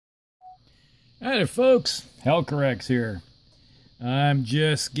Hi there, folks. Hellcorrex here. I'm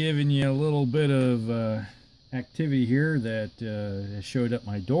just giving you a little bit of activity here that showed up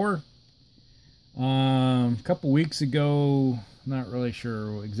my door. A couple weeks ago, not really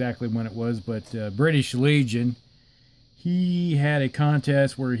sure exactly when it was, but British Legion, he had a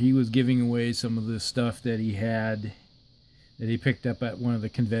contest where he was giving away some of the stuff that he had, that he picked up at one of the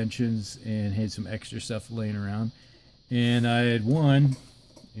conventions, and had some extra stuff laying around. And I had won,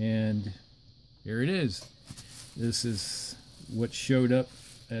 and here it is. This is what showed up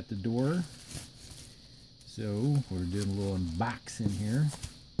at the door. So we're doing a little unboxing here.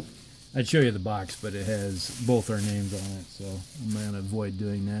 I'd show you the box, but it has both our names on it, so I'm going to avoid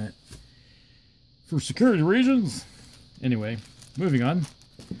doing that for security reasons. Anyway, moving on.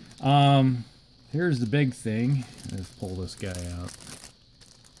 Here's the big thing. Let's pull this guy out.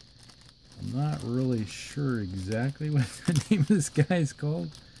 I'm not really sure exactly what the name of this guy is called,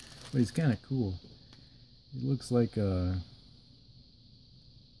 but he's kind of cool. He looks like a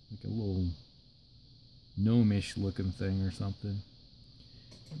little gnome-ish looking thing or something.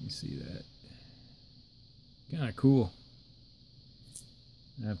 Let me see that. Kind of cool.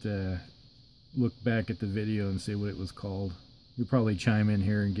 I have to look back at the video and see what it was called. You'll probably chime in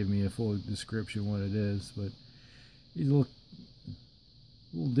here and give me a full description what it is, but he's a little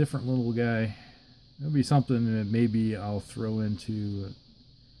different little guy. That'll be something that maybe I'll throw into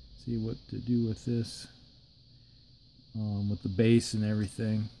see what to do with this, with the base and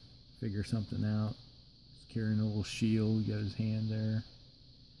everything. Figure something out. He's carrying a little shield. He got his hand there,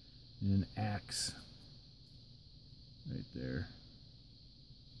 and an axe right there.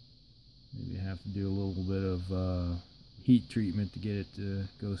 Maybe I have to do a little bit of heat treatment to get it to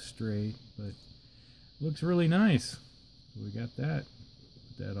go straight, but looks really nice. So we got that.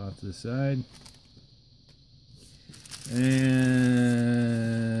 Put that off to the side. And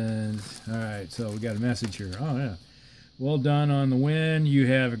alright, so we got a message here. Oh yeah. Well done on the win. You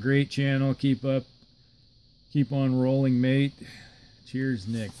have a great channel. Keep up. Keep on rolling, mate. Cheers,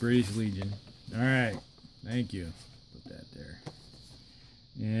 Nick. British Legion. Alright. Thank you. Put that there.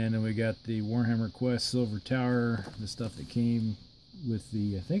 And then we got the Warhammer Quest Silver Tower, the stuff that came with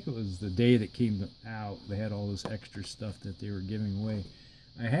the, I think it was the day that came out. They had all this extra stuff that they were giving away.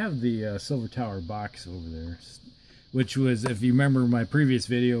 I have the Silver Tower box over there, which was, if you remember my previous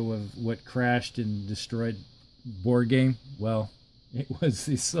video of what crashed and destroyed board game, well, it was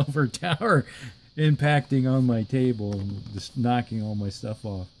the Silver Tower impacting on my table and just knocking all my stuff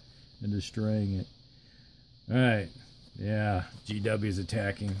off and destroying it. Alright, yeah, GW is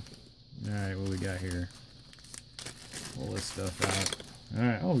attacking. Alright, what we got here? Pull this stuff out.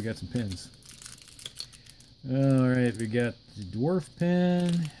 Alright, oh, we got some pins. Alright, we got the dwarf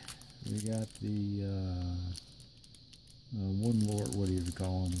pin. We got the one lord, what do you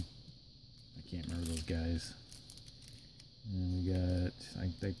call them? I can't remember those guys. And we got, I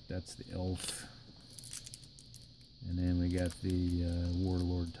think that's the elf. And then we got the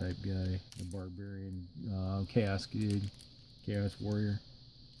warlord type guy, the barbarian, chaos dude, chaos warrior.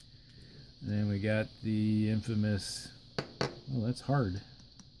 And then we got the infamous, oh, that's hard.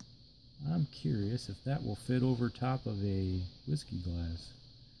 I'm curious if that will fit over top of a whiskey glass.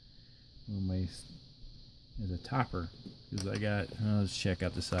 On my, as a topper. Because I got, let's check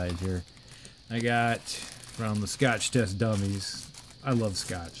out the sides here. I got from the Scotch Test Dummies. I love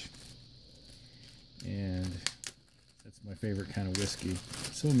Scotch. And that's my favorite kind of whiskey.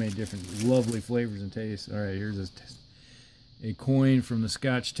 So many different lovely flavors and tastes. Alright, here's a coin from the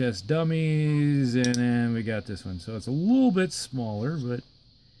Scotch Test Dummies. And then we got this one. So it's a little bit smaller, but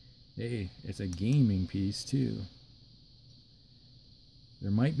hey, it's a gaming piece too.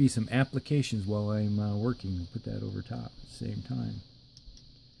 There might be some applications while I'm working to put that over top at the same time.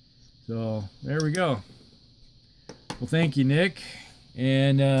 So there we go. Well, thank you, Nick.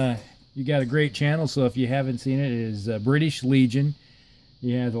 And you got a great channel, so if you haven't seen it, it is British Legion.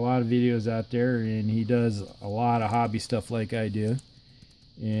 He has a lot of videos out there, and he does a lot of hobby stuff like I do.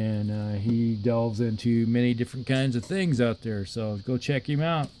 And he delves into many different kinds of things out there, so go check him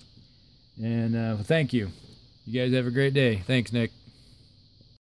out. And thank you. You guys have a great day. Thanks, Nick.